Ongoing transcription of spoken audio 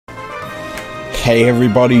Hey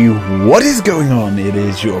everybody, what is going on? It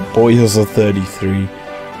is your boy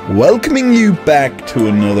Hustle33, welcoming you back to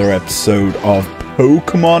another episode of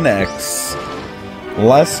Pokemon X.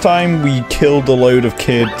 Last time we killed a load of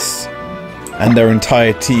kids and their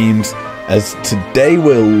entire teams, as today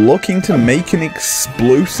we're looking to make an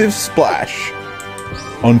explosive splash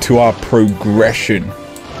onto our progression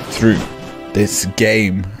through this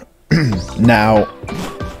game. Now,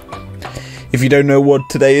 if you don't know what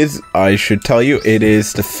today is, I should tell you, it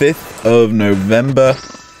is the 5th of November.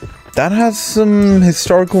 That has some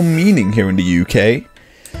historical meaning here in the UK.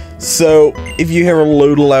 So, if you hear a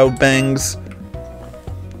load of loud bangs,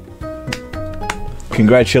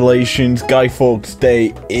 congratulations, Guy Fawkes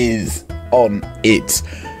Day is on its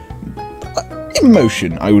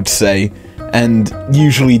emotion, I would say. And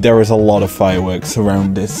usually there is a lot of fireworks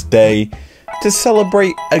around this day to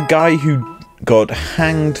celebrate a guy who got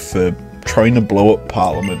hanged for trying to blow up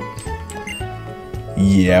Parliament.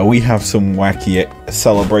 Yeah, we have some wacky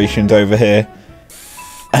celebrations over here.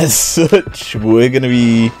 As such, we're going to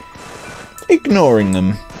be ignoring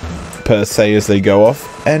them, per se, as they go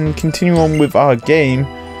off, and continue on with our game.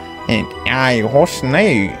 And what's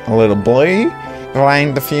new, little boy?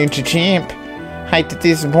 I'm the future champ. Hate to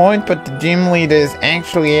disappoint, but the gym leader is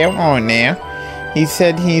actually out right now. He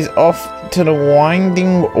said he's off to the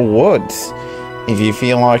Winding Woods. If you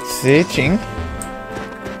feel like searching.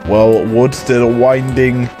 Well, woods that are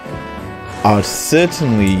winding are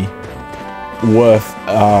certainly worth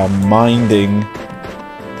minding.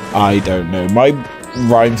 I don't know. My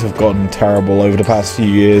rhymes have gotten terrible over the past few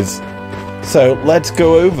years. So let's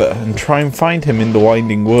go over and try and find him in the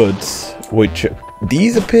Winding Woods, which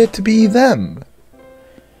these appear to be them.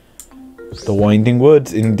 The Winding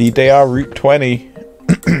Woods, indeed they are, Route 20.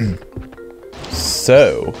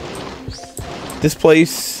 So, this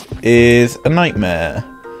place is a nightmare,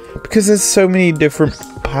 because there's so many different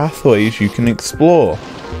pathways you can explore.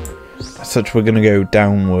 As such, we're going to go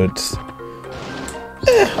downwards.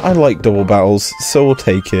 I like double battles, so we'll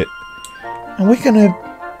take it. And we're going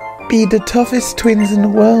to be the toughest twins in the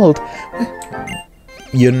world.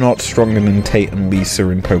 You're not stronger than Tate and Lisa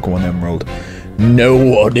in Pokemon Emerald. No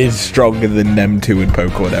one is stronger than them two in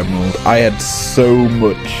Pokemon Emerald. I had so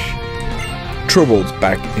much troubles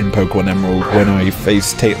back in Pokemon Emerald when I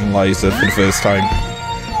faced Tate and Liza for the first time,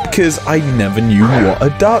 because I never knew what a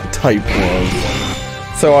dark type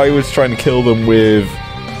was. So I was trying to kill them with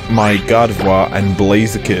my Gardevoir and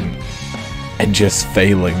Blaziken and just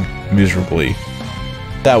failing miserably.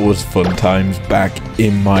 That was fun times back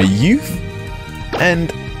in my youth,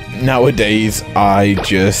 and nowadays I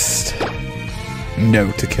just know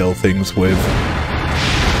to kill things with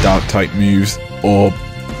dark type moves or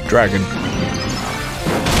dragon.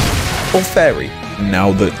 Or fairy,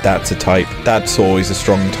 now that that's a type. That's always a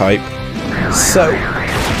strong type. So,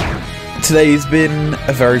 today's been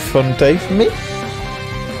a very fun day for me.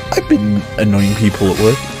 I've been annoying people at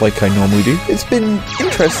work, like I normally do. It's been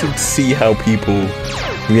interesting to see how people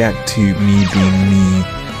react to me being me.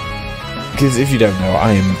 Because if you don't know,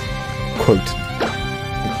 I am,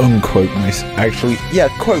 unquote myself. Actually, yeah,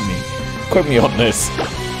 quote me on this.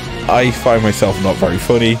 I find myself not very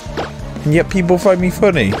funny, and yet people find me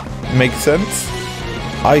funny. Makes sense?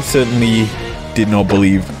 I certainly did not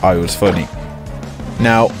believe I was funny.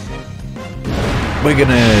 Now, we're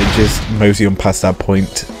gonna just mosey on past that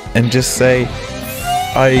point and just say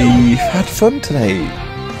I've had fun today,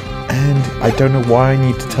 and I don't know why I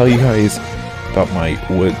need to tell you guys about my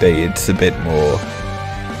workday. It's a bit more,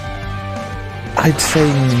 I'd say,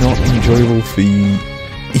 not enjoyable for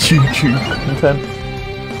YouTube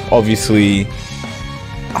content. Obviously,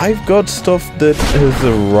 I've got stuff that has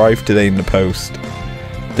arrived today in the post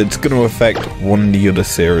that's going to affect one of the other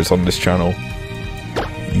series on this channel.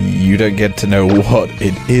 You don't get to know what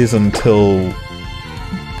it is until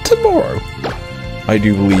tomorrow, I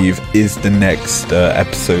do believe, is the next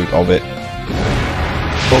episode of it.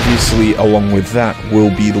 Obviously, along with that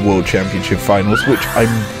will be the World Championship Finals, which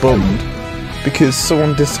I'm bummed because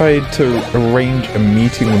someone decided to arrange a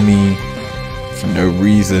meeting with me for no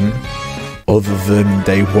reason other than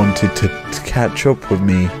they wanted to catch up with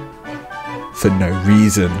me for no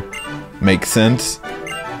reason. Makes sense?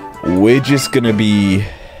 We're just gonna be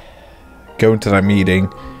going to that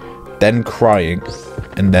meeting, then crying,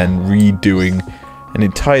 and then redoing an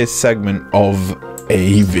entire segment of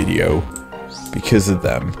a video because of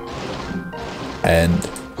them. And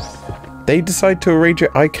they decide to arrange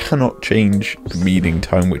it. I cannot change the meeting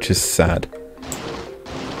time, which is sad.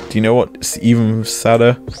 Do you know what's even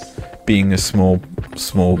sadder? Being a small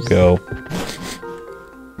girl.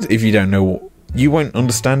 If you don't know, you won't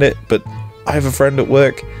understand it, but I have a friend at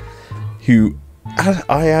work who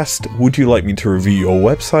I asked, would you like me to review your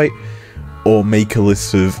website or make a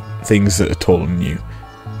list of things that are taller than you?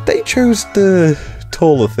 They chose the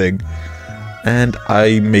taller thing, and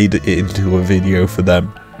I made it into a video for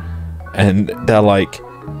them. And they're like,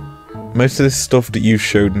 most of this stuff that you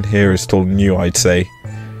showed in here is taller than you. I'd say,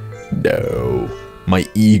 no, my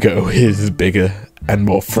ego is bigger and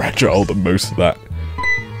more fragile than most of that.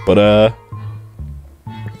 But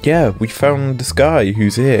yeah, we found this guy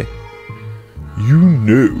who's here. You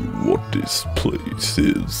know what this place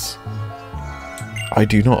is? I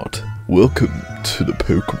do not. Welcome to the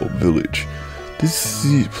Pokemon Village.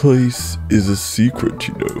 This place is a secret,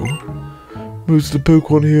 you know. Most of the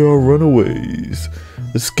Pokemon here are runaways,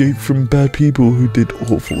 escaped from bad people who did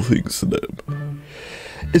awful things to them.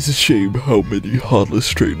 It's a shame how many heartless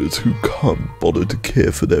trainers who can't bother to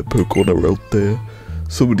care for their Pokemon are out there.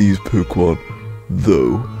 Some of these Pokemon,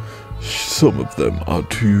 though, some of them are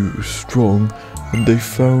too strong, and they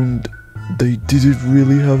found they didn't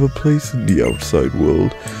really have a place in the outside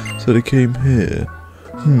world, so they came here.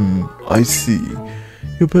 I see.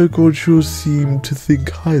 Your Pokemon sure seem to think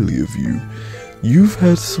highly of you. You've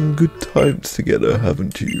had some good times together,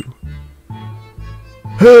 haven't you?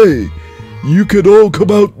 Hey! You can all come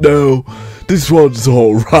out now. This one's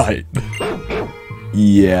alright.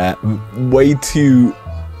 Yeah, way too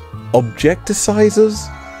objecticize us?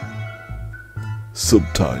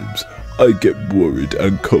 Sometimes I get worried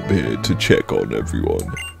and come here to check on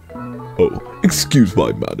everyone. Oh, excuse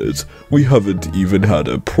my manners. We haven't even had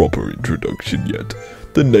a proper introduction yet.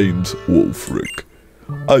 The name's Wolfric.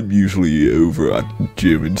 I'm usually over at the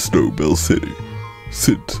gym in Snowbell City.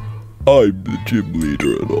 Since I'm the gym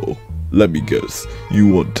leader and all, let me guess,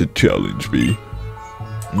 you want to challenge me?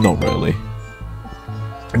 Not really.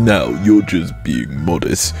 Now, you're just being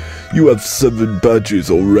modest. You have 7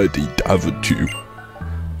 badges already, haven't you?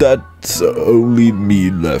 That's only me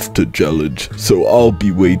left to challenge, so I'll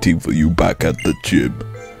be waiting for you back at the gym.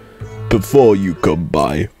 Before you come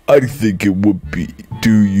by, I think it would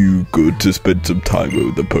do you good to spend some time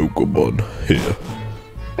with the Pokemon here.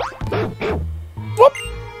 Whoop.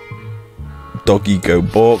 Doggy go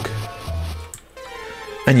bark.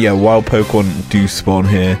 And yeah, wild Pokemon do spawn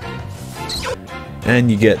here. And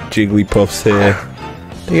you get Jigglypuffs here.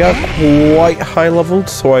 They are quite high leveled,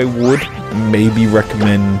 so I would maybe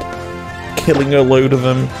recommend killing a load of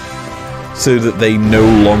them so that they no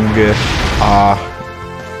longer are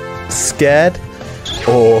scared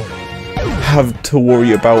or have to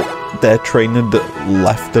worry about their trainer that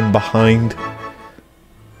left them behind.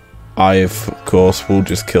 I, of course, will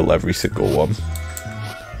just kill every single one.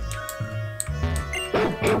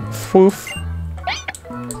 Woof.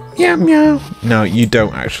 Meow meow. No, you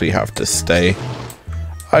don't actually have to stay.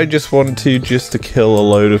 I just want to kill a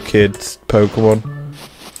load of kids Pokemon.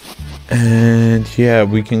 And yeah,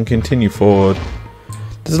 we can continue forward.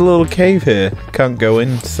 There's a little cave here. Can't go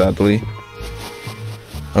in, sadly.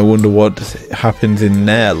 I wonder what happens in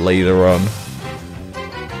there later on.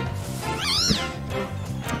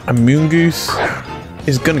 A Moongoose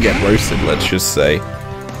is gonna get roasted, let's just say.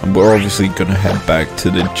 And we're obviously gonna head back to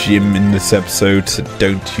the gym in this episode, so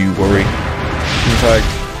don't you worry. In fact,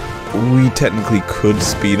 we technically could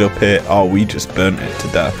speed up here. Oh, we just burnt it to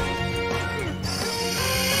death.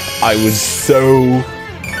 I was so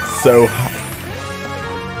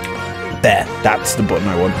there, that's the button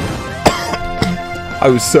I want. I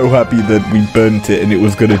was so happy that we burnt it and it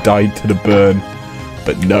was gonna die to the burn.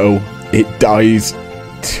 But no, it dies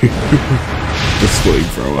to the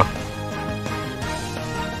flamethrower.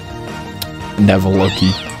 Never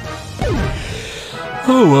lucky.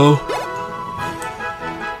 Oh well.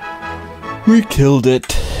 We killed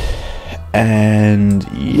it. And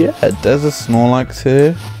yeah, there's a Snorlax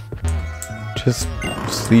here. Just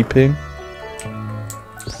sleeping.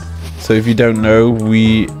 So if you don't know,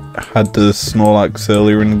 we had the Snorlax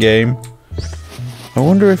earlier in the game. I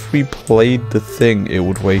wonder if we played the thing, it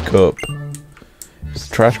would wake up. It's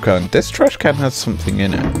a trash can. This trash can has something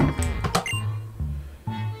in it.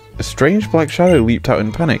 A strange black shadow leaped out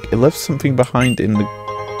in panic. It left something behind in the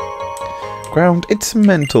ground. It's a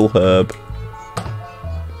mental herb.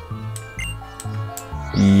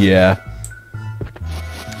 Yeah.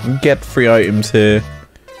 Get 3 items here.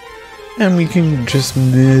 And we can just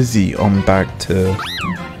mosey on back to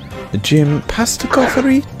the gym. Past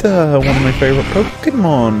Gothorita, one of my favourite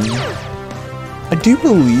Pokemon. I do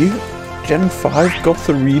believe Gen 5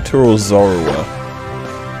 Gothorita or Zorua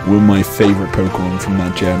were my favourite Pokemon from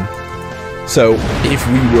that gen. So, if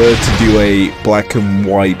we were to do a Black and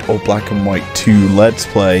White or Black and White 2 Let's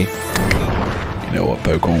Play, you know what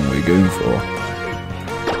Pokemon we're going for.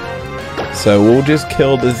 So we'll just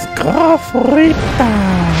kill this Grafrita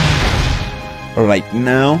right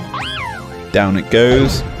now. Down it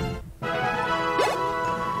goes.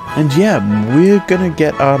 And yeah, we're gonna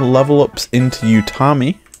get our level ups into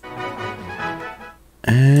Utami.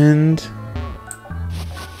 And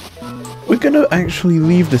we're gonna actually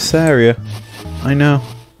leave this area. I know.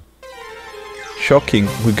 Shocking.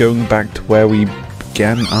 We're going back to where we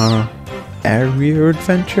began our area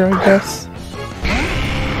adventure, I guess.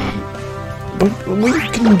 But we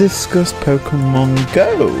can discuss Pokemon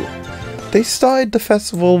Go. They started the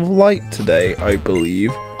Festival of Light today, I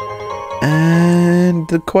believe. And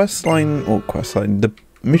the the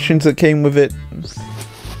missions that came with it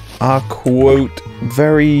are, quote,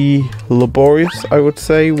 very laborious, I would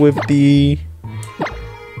say, with the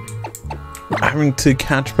having to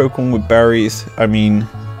catch Pokemon with berries. I mean,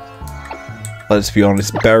 let's be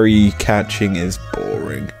honest, berry catching is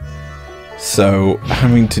boring. So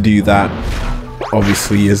having to do that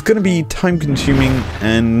obviously is going to be time consuming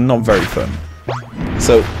and not very fun.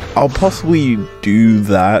 So I'll possibly do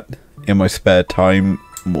that in my spare time,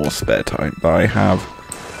 more spare time that I have.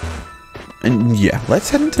 And yeah, let's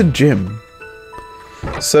head into the gym.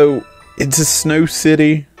 So it's a snow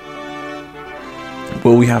city.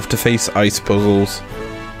 Will we have to face ice puzzles?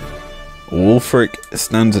 Wolfric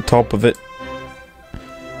stands atop of it.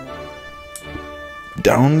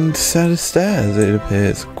 Down a set of stairs, it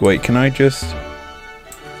appears. Wait, can I just...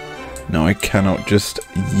 No, I cannot just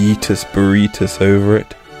yeetus burritus over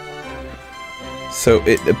it. So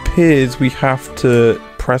it appears we have to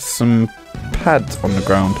press some pads on the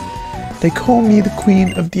ground. They call me the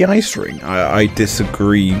Queen of the Ice Ring. I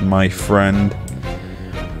disagree, my friend.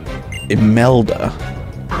 Imelda.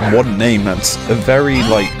 What a name. That's a very,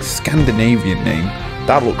 like, Scandinavian name.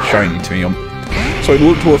 That looked shiny to me. So I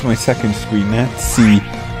looked towards my second screen there to see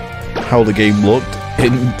how the game looked,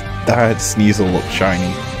 and that Sneasel looked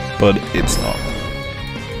shiny, but it's not.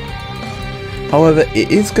 However,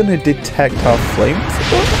 it is going to detect our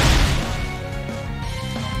flamethrower.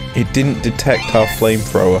 It didn't detect our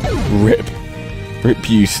flamethrower. Rip. Rip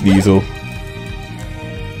you, Sneasel.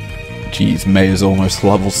 Jeez, May is almost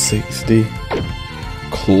level 60.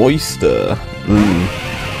 Cloyster.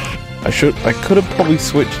 I could have probably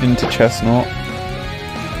switched into Chestnut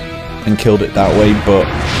and killed it that way, but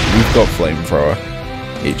we've got Flamethrower.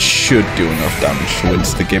 It should do enough damage to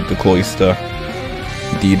insta-give the Cloyster.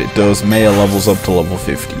 Indeed it does. Maya levels up to level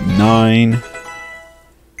 59.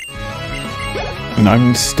 And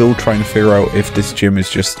I'm still trying to figure out if this gym is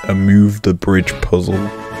just a move the bridge puzzle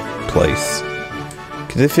place.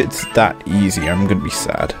 Because if it's that easy, I'm going to be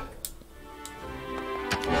sad.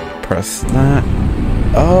 Press that.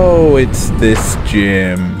 Oh, it's this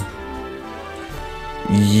gym.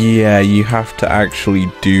 Yeah, you have to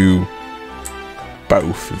actually do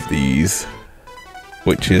both of these,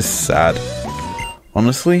 which is sad,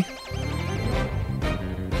 honestly.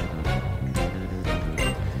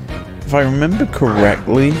 If I remember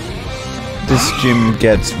correctly, this gym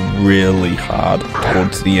gets really hard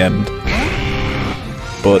towards the end.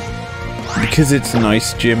 But because it's an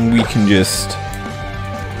ice gym, we can just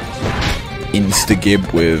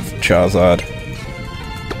insta-gib with Charizard.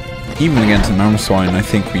 Even against a Mamoswine, I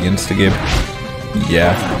think we insta-gib.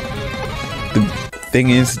 Yeah. The thing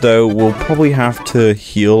is, though, we'll probably have to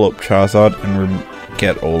heal up Charizard and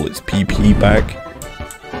get all its PP back.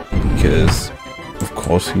 Because, of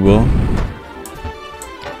course, we will.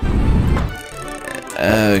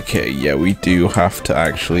 Okay, yeah, we do have to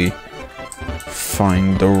actually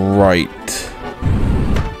find the right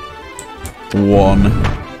one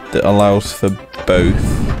that allows for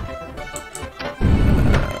both.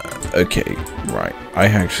 Okay, right. I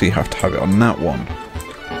actually have to have it on that one.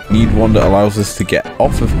 Need one that allows us to get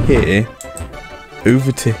off of here,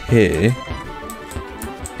 over to here.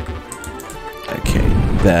 Okay,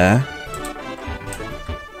 there.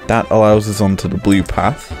 That allows us onto the blue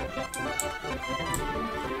path.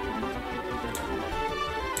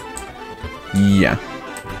 Yeah.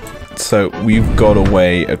 So we've got a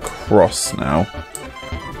way across now.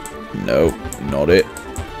 No, not it.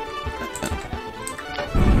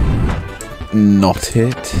 Not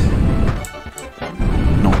it.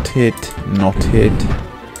 Not it. Not it.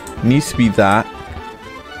 Needs to be that.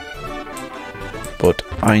 But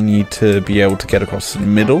I need to be able to get across the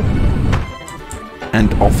middle.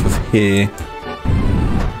 And off of here.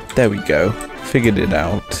 There we go. Figured it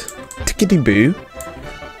out. Tickety-boo.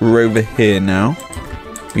 We're over here now.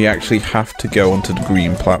 We actually have to go onto the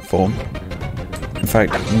green platform. In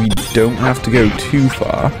fact, we don't have to go too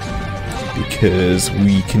far, because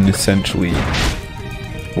we can essentially...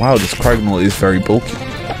 Wow, this Cragnole is very bulky.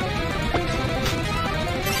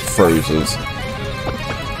 froze us.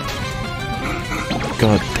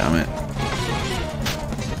 God damn it.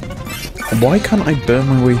 Why can't I burn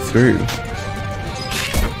my way through?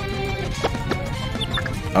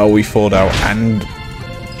 Oh, we fought out and...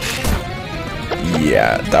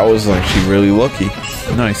 yeah, that was actually really lucky.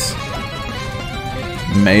 Nice.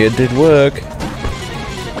 Maya did work.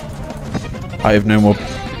 I have no more...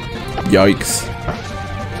 yikes.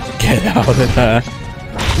 Get out of there.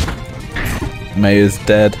 Maya's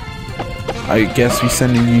dead. I guess we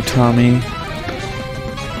send in Utami.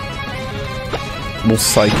 We'll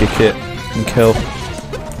psychic it and kill.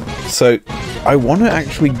 So, I want to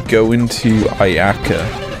actually go into Ayaka.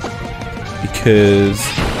 Because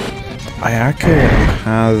Ayaka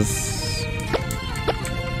has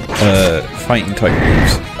fighting type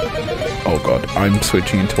moves. Oh god, I'm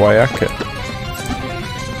switching into Ayaka.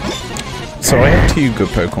 So I have two good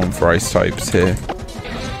Pokemon for ice types here.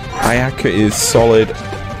 Ayaka is solid,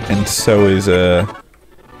 and so is our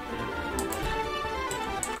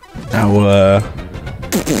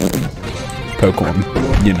Pokemon.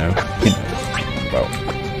 You know about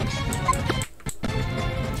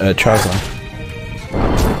Charizard.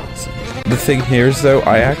 The thing here is though,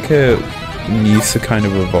 Ayaka needs to kind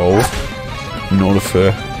of evolve in order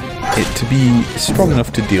for it to be strong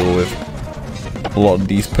enough to deal with a lot of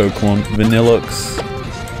these Pokemon. Vanillux,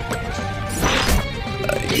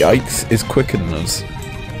 yikes, is quicker than us.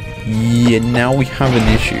 Yeah, now we have an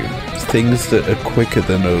issue. Things that are quicker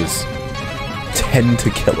than us tend to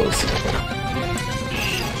kill us.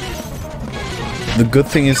 The good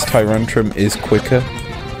thing is Tyrantrum is quicker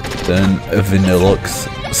than a Vanillux,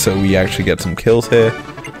 so we actually get some kills here.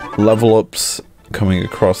 Level ups coming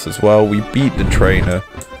across as well. We beat the trainer.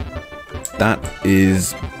 That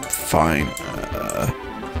is fine.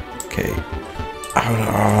 Okay.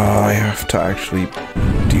 I have to actually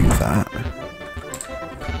do that.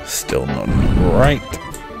 Still not right.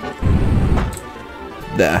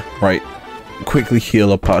 There. Right. Quickly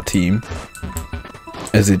heal up our team,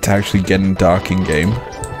 as it's actually getting dark in game.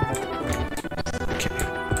 Okay.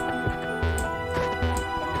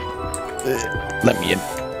 Let me in.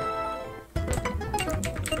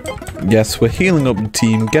 Yes, we're healing up the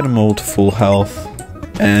team, get them all to full health,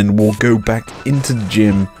 and we'll go back into the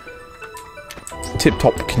gym,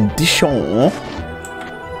 tip-top condition,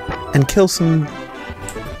 and kill some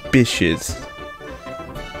bitches.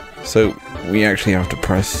 So, we actually have to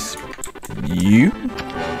press U.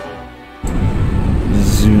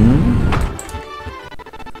 Zoom.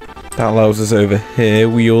 That allows us over here.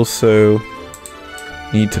 We also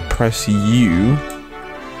need to press U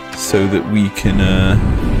so that we can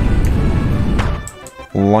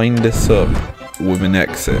line this up with an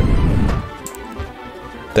exit.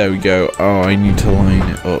 There we go. Oh, I need to line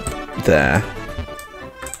it up there.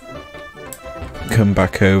 Come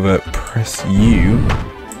back over, press U.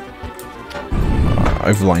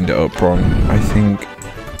 I've lined it up wrong, I think.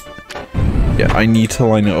 Yeah, I need to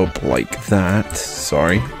line it up like that.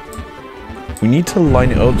 Sorry. We need to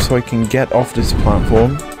line it up so I can get off this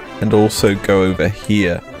platform and also go over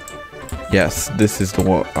here. Yes, this is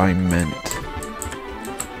what I meant.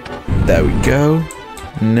 There we go.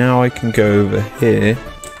 Now I can go over here,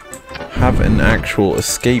 have an actual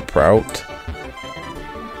escape route.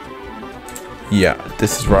 Yeah,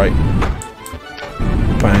 this is right.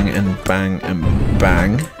 Bang and bang and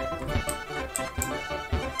bang.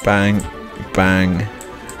 Bang, bang.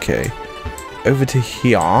 Okay. Over to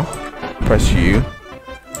here. Press U.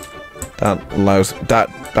 That allows...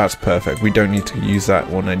 That's perfect. We don't need to use that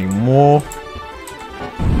one anymore.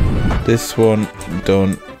 This one,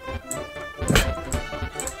 done.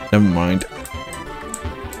 Never mind.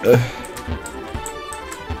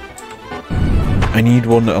 I need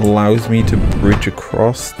one that allows me to bridge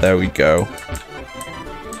across. There we go.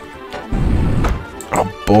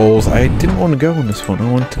 Oh, balls. I didn't want to go on this one.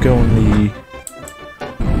 I wanted to go on the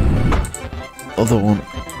other one.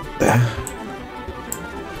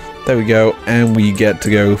 There we go. And we get to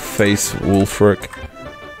go face Wolfric.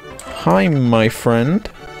 Hi, my friend.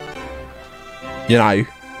 You know,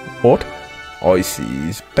 what? Ice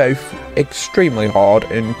is both extremely hard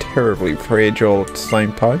and terribly fragile at the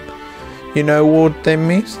same time. You know what that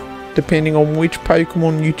means? Depending on which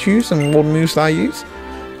Pokemon you choose and what moves they use,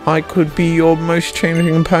 I could be your most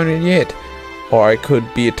challenging opponent yet, or I could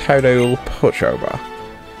be a total pushover.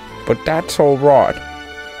 But that's alright.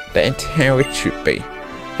 That's how it should be.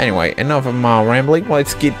 Anyway, enough of my rambling,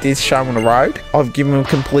 let's get this show on the road. I've given a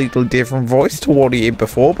completely different voice to what he had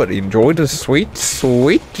before, but enjoy the sweet,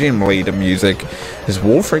 sweet gym leader music, as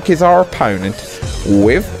Wolfric is our opponent,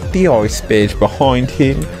 with the ice badge behind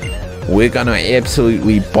him. we're gonna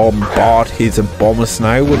absolutely bombard his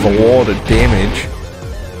Abomasnow with a lot of damage.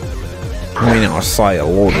 When I say a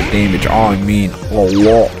lot of damage, I mean a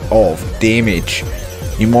lot of damage.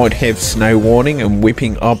 You might have snow warning and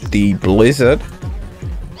whipping up the blizzard,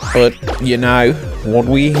 but you know what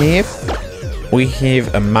we have? We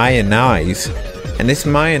have a mayonnaise, and this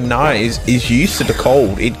mayonnaise is used to the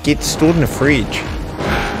cold. It gets stored in the fridge,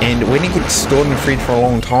 and when it gets stored in the fridge for a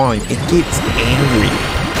long time, it gets angry.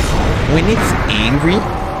 When it's angry,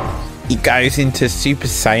 it goes into Super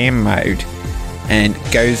Saiyan mode and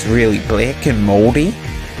goes really black and moldy,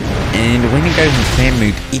 and when it goes into that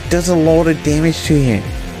mood, it does a lot of damage to you.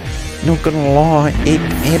 Not gonna lie, it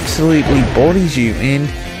absolutely bodies you, and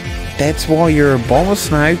that's why your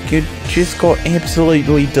Abomasnow just got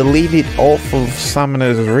absolutely deleted off of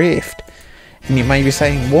Summoner's Rift. And you may be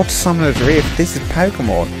saying, what's Summoner's Rift? This is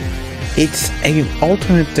Pokemon. It's an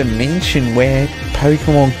alternate dimension where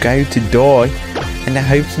Pokemon go to die, and their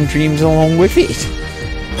hopes and dreams along with it.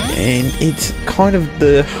 And it's kind of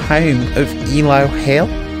the home of Elo Hell.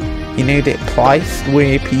 You know, that place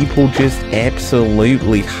where people just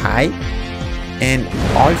absolutely hate. And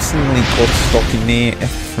I've suddenly got stuck in there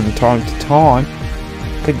from time to time.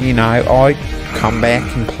 But you know, I come back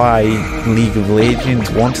and play League of Legends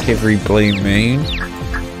once every blue moon.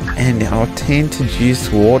 And I tend to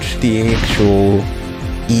just watch the actual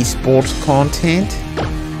esports content,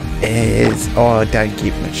 as I don't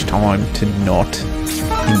get much time to not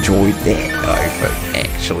enjoy that over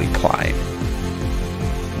actually playing.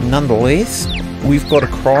 Nonetheless, we've got a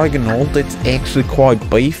Cryogonal that's actually quite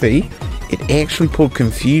beefy. It actually put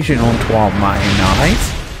confusion onto our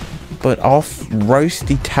mayonnaise, but off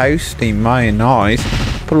roasty toasty mayonnaise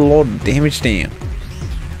put a lot of damage down.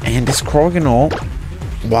 And this Cryogonal,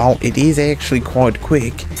 while it is actually quite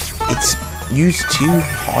quick, it's used 2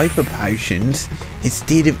 hyper potions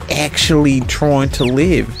instead of actually trying to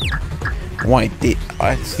live. Wait,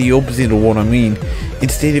 that's the opposite of what I mean.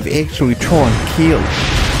 Instead of actually trying to kill.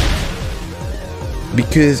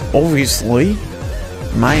 Because obviously,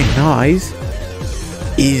 mayonnaise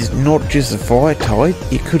is not just a fire type,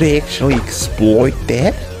 it could actually exploit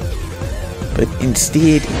that. But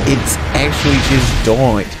instead, it's actually just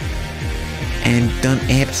died and done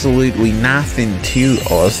absolutely nothing to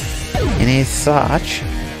us, and as such,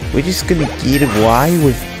 we're just gonna get away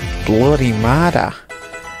with bloody murder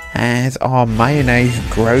as our mayonnaise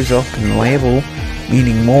grows up in level,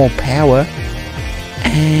 meaning more power,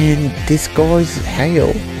 and this guy's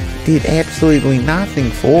Hale did absolutely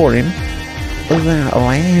nothing for him other than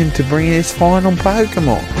allow him to bring his final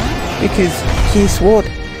Pokemon, because guess what,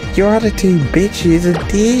 your other 2 bitches are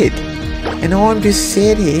dead, and I'm just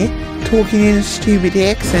sat here talking in a stupid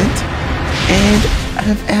accent, and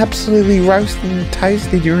I've absolutely roasted and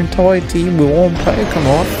toasted your entire team with 1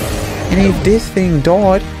 Pokemon, and if this thing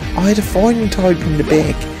died, I had a fighting type in the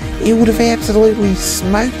back. It would have absolutely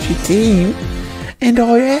smoked your team, and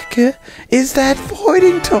Ayaka is that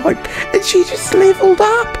fighting type, and she just leveled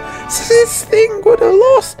up, so this thing would have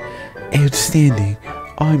lost. Outstanding.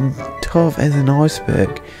 I'm tough as an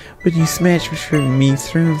iceberg, but you smashed me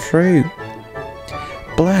through and through.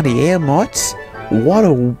 Bloody hell, mates. What a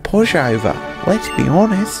pushover, let's be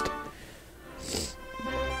honest.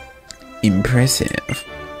 Impressive.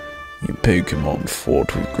 Your Pokemon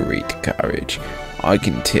fought with great courage. I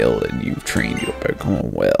can tell that you've trained your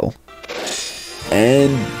Pokemon well.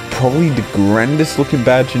 And probably the grandest looking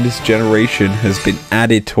badge in this generation has been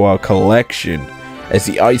added to our collection, as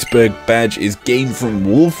the Iceberg badge is gained from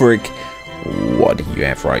Wolfric. What do you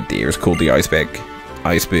have right there? It's called the Iceberg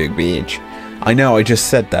badge. I know, I just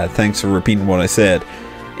said that, thanks for repeating what I said.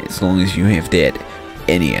 As long as you have that,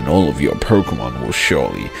 any and all of your Pokemon will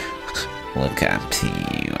surely look up to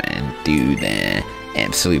you and do their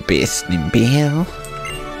absolute best in battle.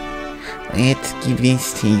 Let's give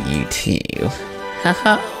this to you too.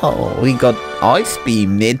 Haha, we got Ice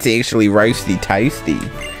Beam, that's actually roasty toasty.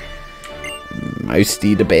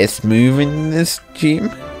 Mostly the best move in this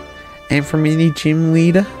gym, and from any gym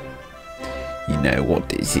leader. You know what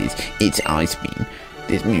this is, it's Ice Beam.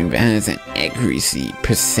 This move has an accuracy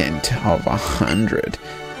percent of 100.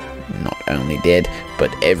 Not only that,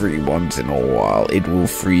 but every once in a while it will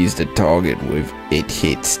freeze the target with it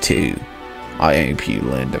hits too. I hope you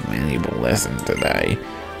learned a valuable lesson today.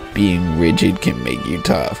 Being rigid can make you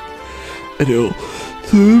tough, and it'll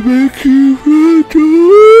make you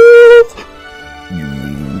fragile.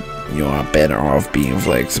 You are better off being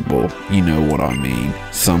flexible, you know what I mean.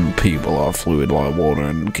 Some people are fluid like water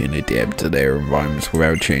and can adapt to their environments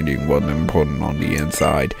without changing what they're putting on the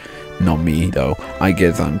inside. Not me though, I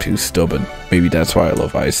guess I'm too stubborn. Maybe that's why I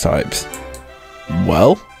love ice types.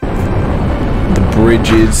 Well,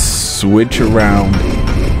 bridges switch around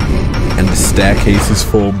and the staircases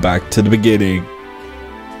fall back to the beginning.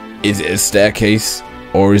 Is it a staircase,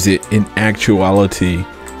 or is it in actuality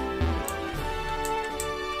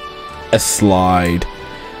a slide?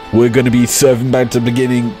 We're going to be surfing back to the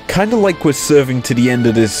beginning, kind of like we're surfing to the end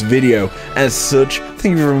of this video. As such,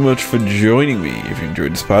 thank you very much for joining me. If you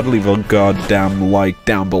enjoyed this part, leave a goddamn like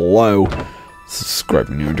down below. Subscribe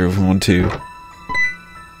if you want to.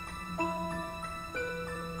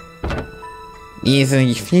 He's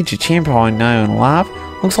a future champion I know and love.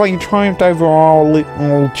 Looks like you triumphed over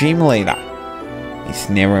our gym leader. It's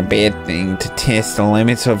never a bad thing to test the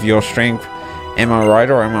limits of your strength. Am I right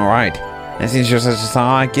or am I right? And since you're such a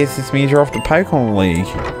star, I guess this means you're off the Pokemon League.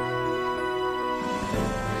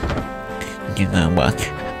 You know what?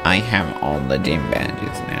 I have all the gym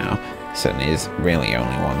badges now, so there's really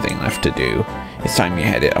only one thing left to do. It's time you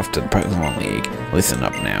headed off to the Pokemon League. Listen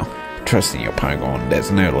up now. Trust in your Pokemon,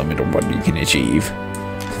 there's no limit on what you can achieve.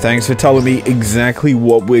 Thanks for telling me exactly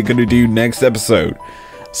what we're gonna do next episode.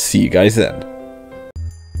 See you guys then.